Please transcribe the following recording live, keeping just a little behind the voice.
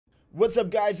What's up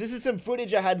guys, this is some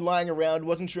footage I had lying around,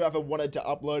 wasn't sure if I wanted to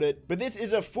upload it, but this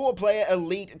is a 4-player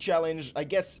elite challenge, I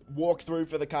guess, walkthrough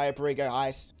for the Cayo Perico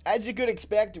heist. As you could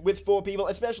expect with 4 people,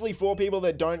 especially 4 people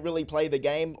that don't really play the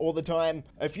game all the time,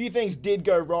 a few things did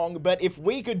go wrong, but if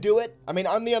we could do it, I mean,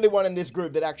 I'm the only one in this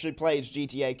group that actually plays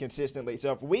GTA consistently,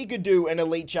 so if we could do an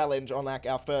elite challenge on like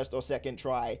our first or second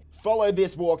try, follow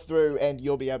this walkthrough and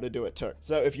you'll be able to do it too.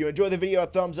 So if you enjoy the video, a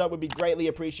thumbs up would be greatly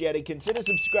appreciated. Consider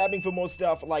subscribing for more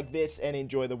stuff like this and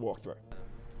enjoy the walkthrough.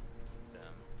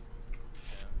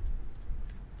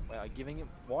 Wait,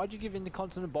 why'd you give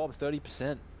Intercontinental Bob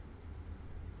 30%?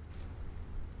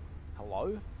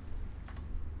 Hello?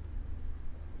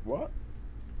 What?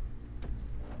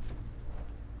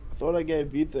 I thought I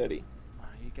gave you 30. You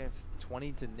gave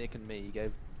 20 to Nick and me, you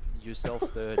gave yourself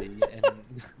 30 and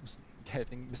gave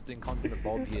Mr. Incontinental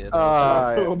Bob here.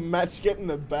 Oh, Matt's getting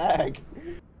the bag.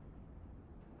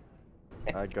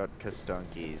 I got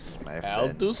Kastonkies, my friend. I'll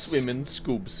do swim in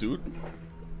scuba suit.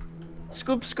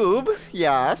 Scoob,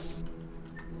 yes.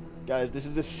 Guys, this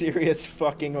is a serious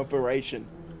fucking operation.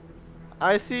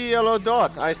 I see yellow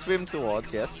dot. I swim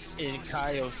towards, yes. In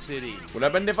Cayo City. What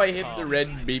happened if I hit the red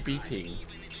beepy thing?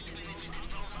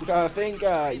 I think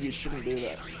you shouldn't do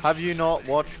that. Have you not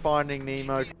watched Finding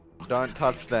Nemo? Don't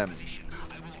touch them.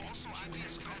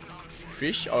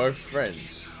 Fish are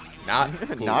friends, not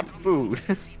food. Not food.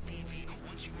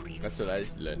 That's what I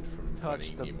learned from Touch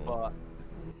Finding the Nemo. butt.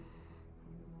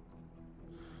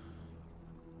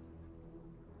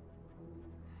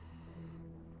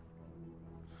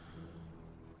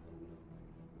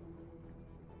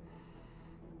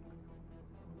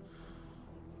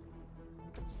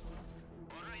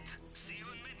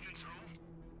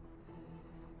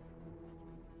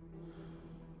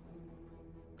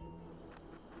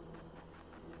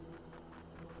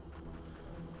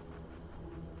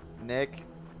 Nick.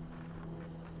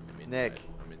 I'm inside. Nick.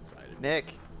 I'm inside of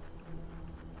Nick.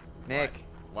 Nick.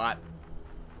 What?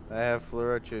 They have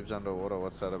fluoro tubes underwater.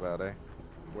 What's that about, eh?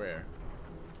 Where?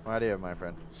 Right here, my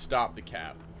friend. Stop the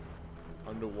cap.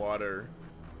 Underwater.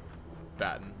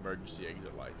 Batten. Emergency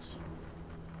exit lights.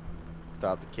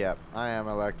 Stop the cap. I am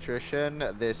electrician.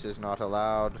 This is not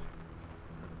allowed.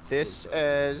 This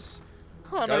is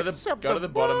Go to the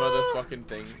bottom of the fucking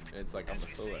thing. And it's like on the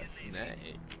full left.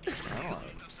 Nick. Oh.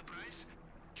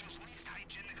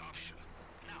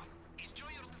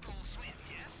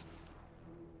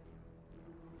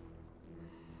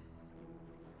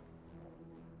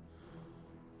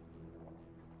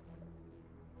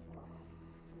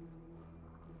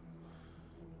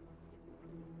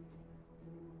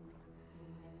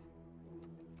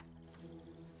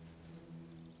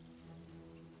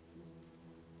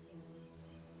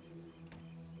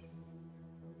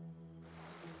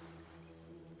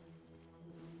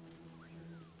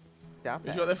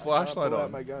 Who's got their flashlight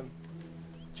on? My gun.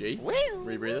 G?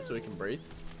 Rebreathe it so we can breathe.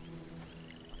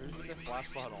 Who's with their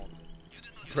flashlight on?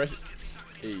 Press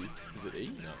E. Is it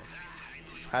E? No.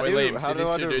 How Wait, do, Liam, how see do these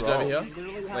I 2 do dudes roll? over here? You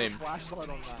literally have Liam. a flashlight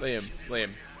on that.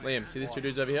 Liam, see these 2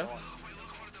 dudes over here?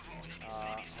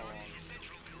 Hold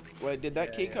Wait, did that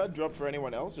Yeah, key yeah. card drop for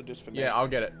anyone else or just for me? Yeah, I'll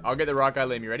get it. I'll get the right guy,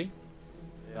 Liam. You ready?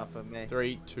 Not for me.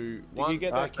 3, 2, Did 1. you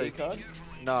get that Okay. key card?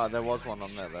 No, there was one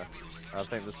on there though. I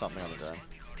think there's something on the ground.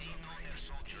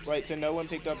 Wait, so no one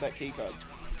picked up that key card?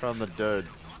 From the dude.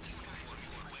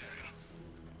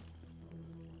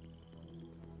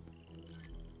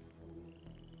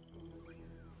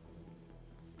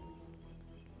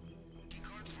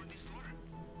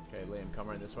 Okay, Liam,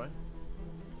 come around this way.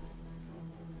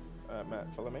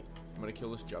 Matt, follow me. I'm gonna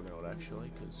kill this juggernaut actually,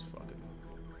 cause fucking.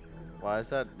 Why is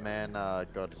that man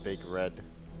got big red?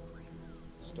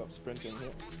 Stop sprinting here.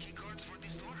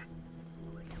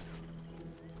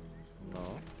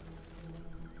 No.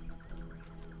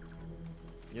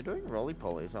 You're doing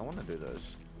roly-polies. I want to do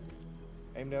those.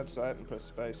 Aim down sight and press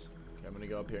space. Okay, I'm gonna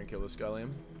go up here and kill this guy,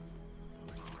 Liam.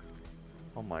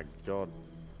 Oh my god.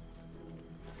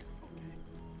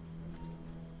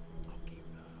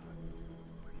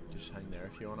 Just hang there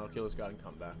if you want. I'll kill this guy and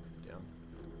come back down.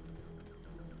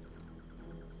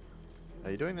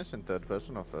 Are you doing this in third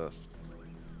person or first?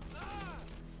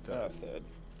 Third.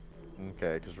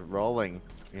 Okay, because rolling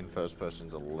in first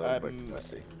person's a little bit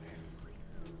messy.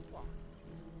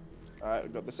 Alright,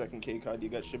 we've got the second key card. You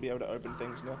guys should be able to open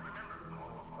things now.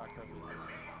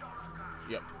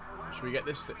 Yep. Should we get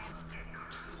this thing?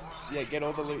 Yeah, get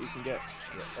all the loot you can get.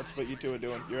 Yeah, that's what you 2 are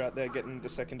doing. You're out there getting the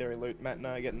secondary loot. Matt and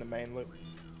I are getting the main loot.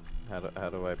 How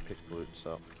do I pick loots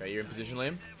up? Okay, you're in position,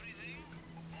 Liam.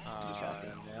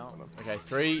 Now. Okay,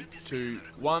 3, 2,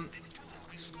 1.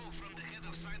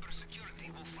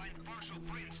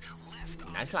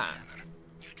 Nice one.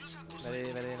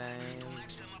 Very, very nice.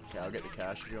 Okay, I'll get the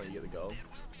cash if you want. You get the gold.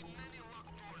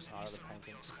 Oh, the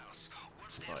painting.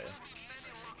 Oh yeah.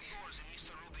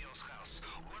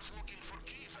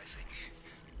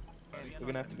 We're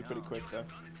gonna have to be pretty quick though.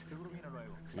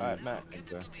 Alright, Matt.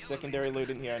 Okay. Secondary loot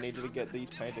in here. I need you to get these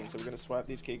paintings. So we're gonna swipe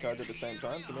these key cards at the same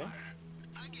time. Come here.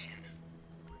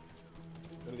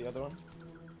 Go to the other one.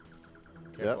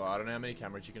 Careful, I don't know how many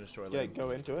cameras you can destroy. Yeah, Liam.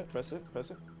 go into it. Press it. Press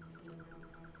it.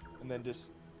 And then just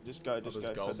go. Just There's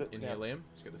go. gold Press it. in Yeah. here, Liam.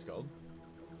 Let's get this gold.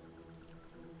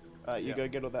 Alright, you Yeah. go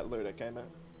get all that loot, okay, Matt?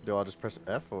 Do I just press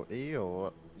F or E or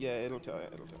what? Yeah, it'll tell you.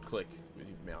 It'll tell you. Click with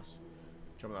your mouse.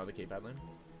 Show me the other keypad, Liam.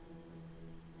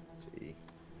 It's E.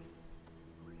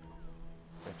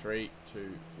 Okay, 3,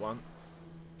 2, 1.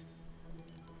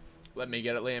 Let me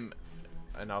get it, Liam,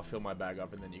 and I'll fill my bag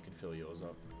up, and then you can fill yours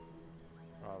up.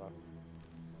 Righto.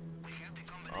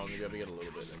 I'll only be able to get a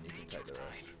little bit, then you can take the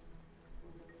rest.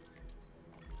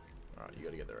 Alright, you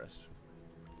gotta get the rest.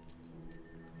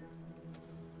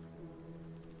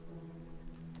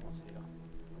 What's here?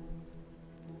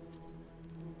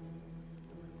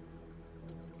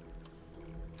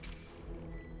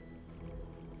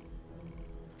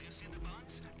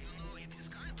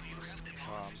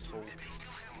 Full.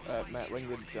 Matt, when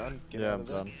you're done, get Yeah, out I'm of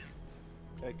there. done.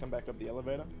 Okay, come back up the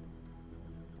elevator.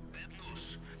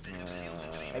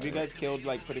 Have you guys killed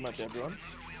like pretty much everyone?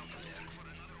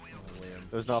 Oh, Liam.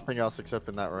 There's nothing else except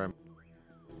in that room.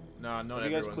 No, not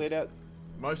Have you guys everyone's. cleared out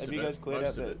Most have of you it. guys cleared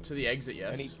Most out of the- it. To the exit,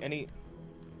 yes. any?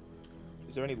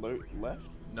 Is there any loot left?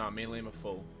 No, me and Liam are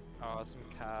full. Some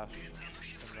cash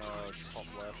in the top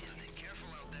left.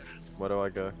 Where do I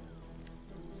go?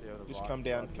 See over the Just right come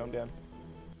down. side. Come down.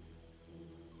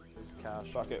 There's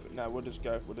cash. Fuck it. No, we'll just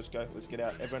go. We'll just go. Let's get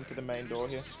out. Everyone to the main door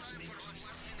here.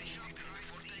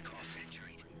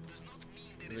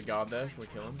 There's a guard there. Can we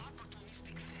kill him?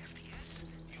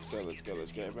 Let's go. Let's go.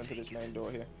 Let's go. Everyone to this main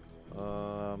door here.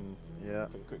 Yeah.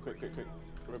 Quick.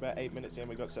 We're about 8 minutes in.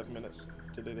 We got 7 minutes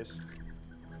to do this.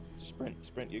 Just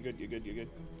sprint. You're good. You're good.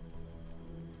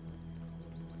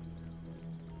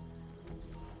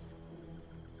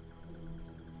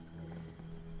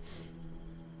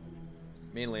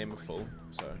 Me and Liam are full,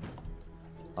 so.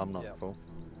 I'm not Yeah. full.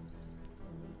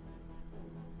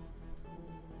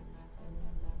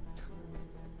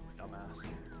 Dumbass.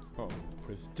 Oh,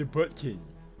 press the button.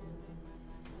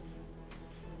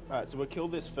 Alright, so we'll kill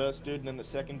this first dude and then the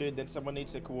second dude. Then someone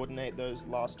needs to coordinate those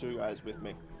last two guys with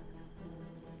me.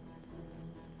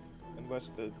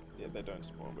 Unless they don't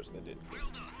spawn, which they did.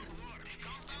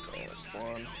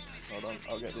 Spawn. Hold on,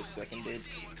 I'll get this second dude.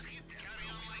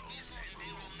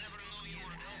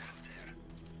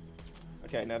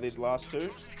 Okay, now these last two.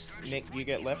 Nick, you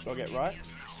get left, I'll get right.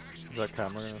 Is that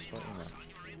camera gonna start? No.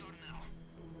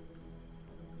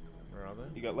 Where are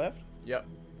they? You got left. Yep.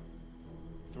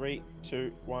 3,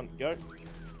 2, 1, go.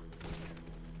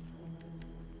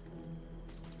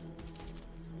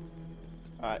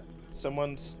 Alright,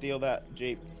 someone steal that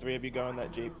Jeep. 3 of you go in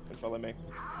that Jeep and follow me.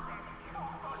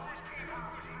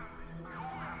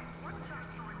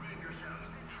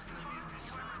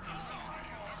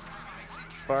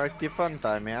 Party fun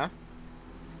time, yeah?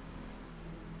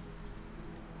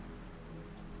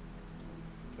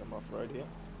 Come off road here.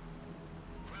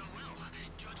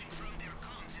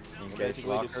 Engage Basically,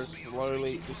 lockers.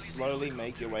 just slowly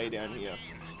make your way down here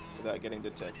without getting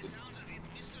detected.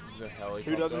 There's a helicopter.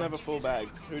 Who doesn't have a full bag?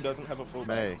 Who doesn't have a full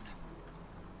bag?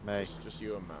 May. Just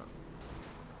you and Matt.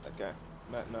 Okay,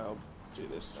 Matt and I'll do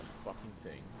this. That fucking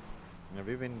thing. Have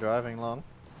you been driving long?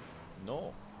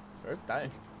 No. First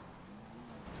time.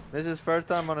 This is first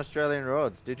time on Australian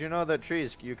roads. Did you know that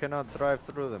trees, you cannot drive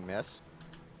through them, yes?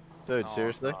 Dude, Oh,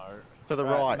 seriously? No. To the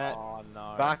Right, right. Matt. Oh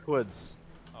no. Backwards.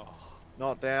 Oh.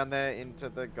 Not down there into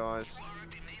the guys.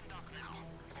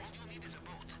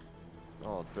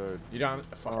 Oh, dude. You don't.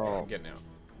 Fuck. Oh. I'm getting out.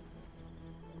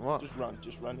 What?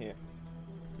 Just run here.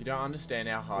 You don't understand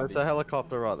how hard There's this. a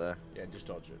helicopter right there. Yeah, just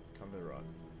dodge it. Come to the right.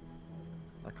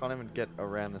 I can't even get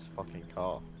around this fucking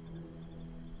car.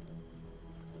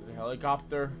 There's a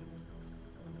helicopter.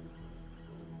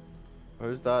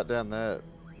 Who's that down there?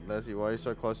 Leslie, why are you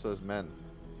so close to those men?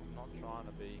 I'm not trying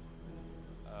to be.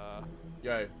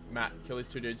 Yo, Matt, kill these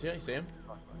 2 dudes here. You see him?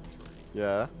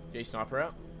 Yeah. Get your sniper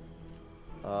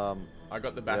out. I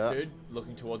got the back Yeah. dude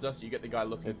looking towards us. You get the guy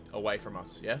looking away from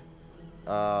us. Yeah.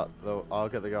 I'll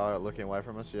get the guy looking away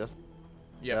from us, yes?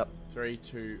 Yep. 3,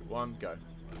 2, 1, go.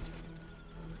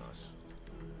 Nice.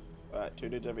 Alright, 2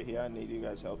 dudes over here. I need you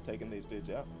guys' help taking these dudes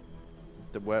out.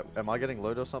 Am I getting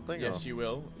loot or something? Yes, you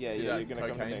will. Yeah, See yeah, that you're gonna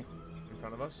come to cocaine me. in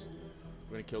front of us?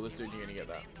 We're gonna kill this dude and you're gonna get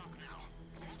that.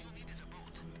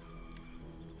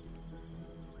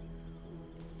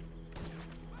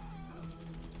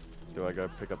 Do I go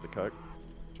pick up the coke?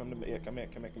 Yeah, come here.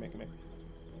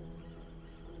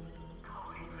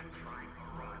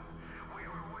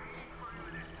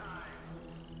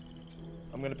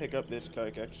 I'm gonna pick up this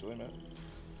coke actually, Matt.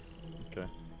 Okay.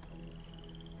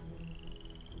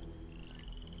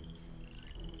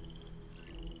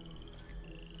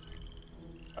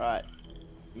 Alright.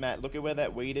 Matt, look at where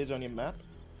that weed is on your map.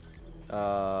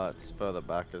 It's further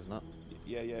back, isn't it?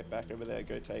 Yeah, back over there.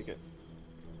 Go take it.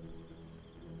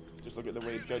 Just look at the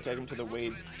weed. Go take him to the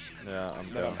weed. Yeah,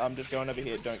 I'm No, down. I'm just going over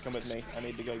here. Don't come with me. I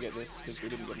need to go get this because we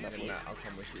didn't get enough weed. Matt, I'll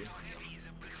come with you.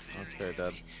 Okay,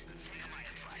 Dad.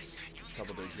 Just a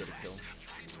couple dudes you gotta kill.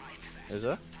 Is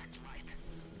there?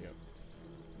 Yep.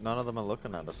 None of them are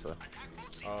looking at us, though.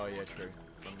 Oh yeah, true.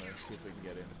 I'm gonna see if we can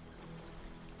get in.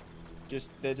 Just,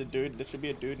 there's a dude. There should be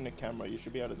a dude in a camera. You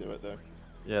should be able to do it though.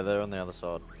 Yeah, they're on the other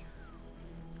side.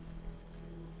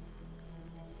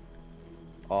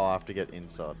 Oh, I have to get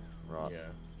inside. Right. Yeah.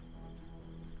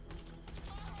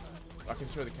 I can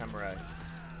show the camera.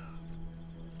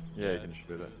 Yeah, you can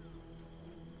shoot it.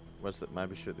 Where's that?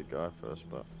 Maybe shoot the guy first,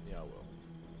 but Yeah, I will.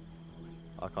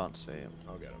 I can't see him.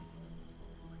 I'll get him.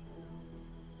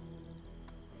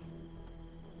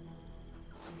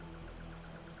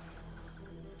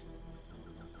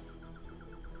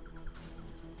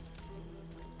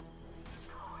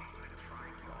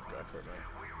 Go for it, mate.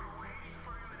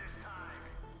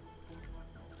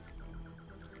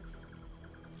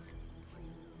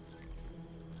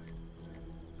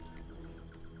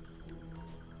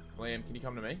 Liam, can you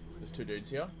come to me? There's two dudes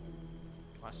here.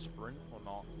 Can I sprint or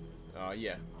not?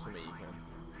 Yeah, to me you can.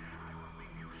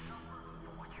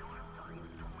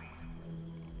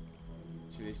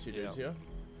 See these two dudes here?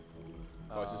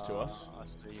 Closest to us. I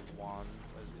see one.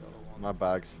 Where's the other one? My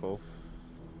bag's full.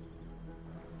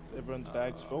 Everyone's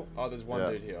bag's full. Oh, there's one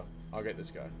Yeah. dude here. I'll get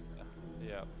this guy.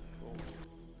 Yeah. Cool.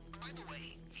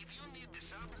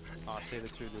 Oh, I see the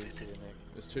two dudes here, Nick.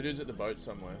 There's two dudes at the boat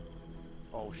somewhere.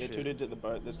 Oh Yeah, shit. two dudes at the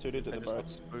boat. There's two dudes at They the just boat. got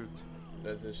spooked.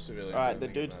 There's civilians. Alright, I the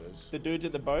don't think it dudes, matters. the dudes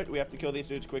at the boat. We have to kill these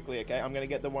dudes quickly. Okay, I'm gonna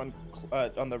get the one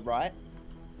on the right.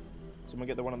 Someone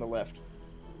get the one on the left.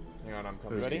 Hang on, I'm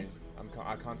coming. Ready? To you.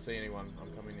 I can't see anyone.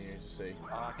 I'm coming to you to see.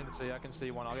 I can see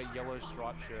one. I got yellow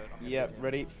striped shirt. I'm gonna Yep, get him.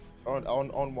 ready.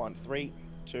 On one. 3,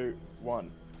 2,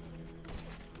 1.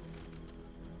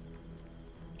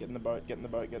 Get in the boat. Get in the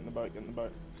boat. Get in the boat. Get in the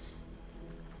boat.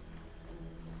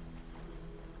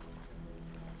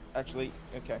 Actually,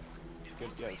 okay. Good.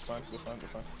 Yeah, it's fine. We're fine. We're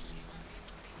fine.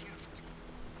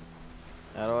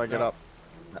 How do I get No. up?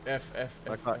 F.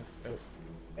 Okay.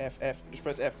 F. Just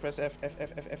press F. Press F.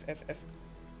 F.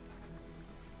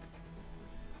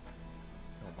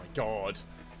 Oh my god.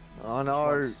 Oh no!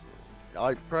 once.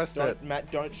 I pressed it.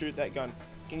 Matt, don't shoot that gun.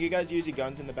 Can you guys use your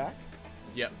guns in the back?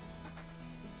 Yep.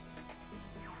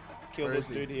 Kill Where this is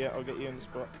he? dude here. I'll get you in the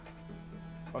spot.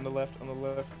 On the left. On the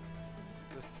left.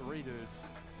 There's 3 dudes.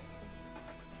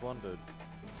 It's one dude.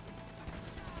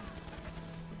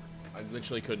 I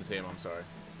literally couldn't see him. I'm sorry.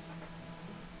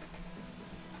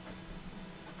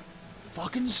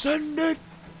 Fucking send it!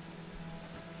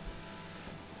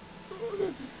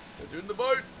 They're doing the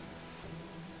boat.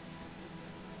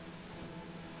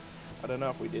 I don't know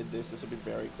if we did this. This will be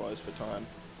very close for time.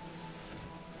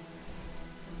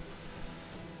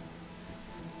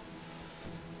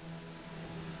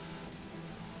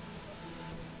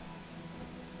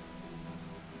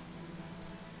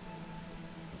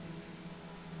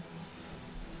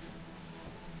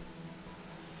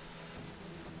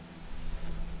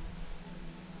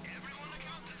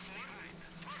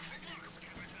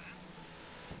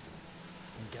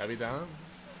 Gabby down.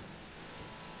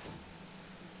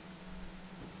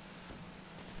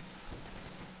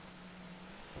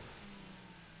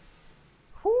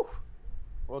 Whew.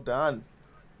 Well done.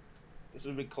 This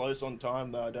will be close on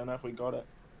time though. I don't know if we got it.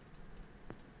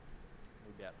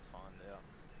 We'll be able to find out.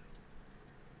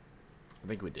 I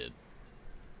think we did.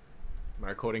 My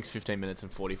recording's 15 minutes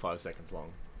and 45 seconds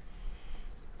long.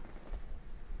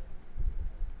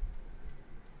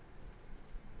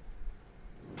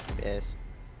 Yes.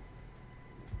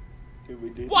 Did we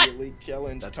do What? the elite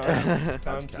challenge? That's Times cap. times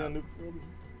That's cap. under problem.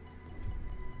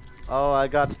 Oh, I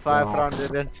got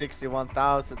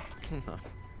 561,000.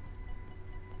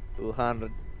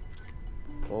 200.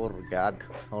 Oh god.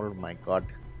 Oh my god.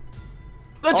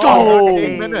 Let's Oh, go!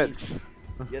 13 minutes.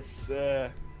 Yes,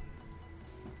 sir.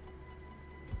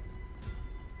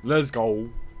 Let's go.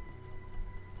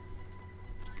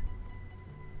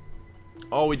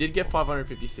 Oh, we did get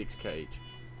 556 cage.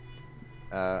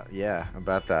 Yeah,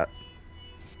 about that.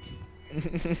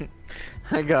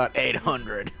 I got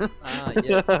 800. Ah,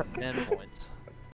 yeah. And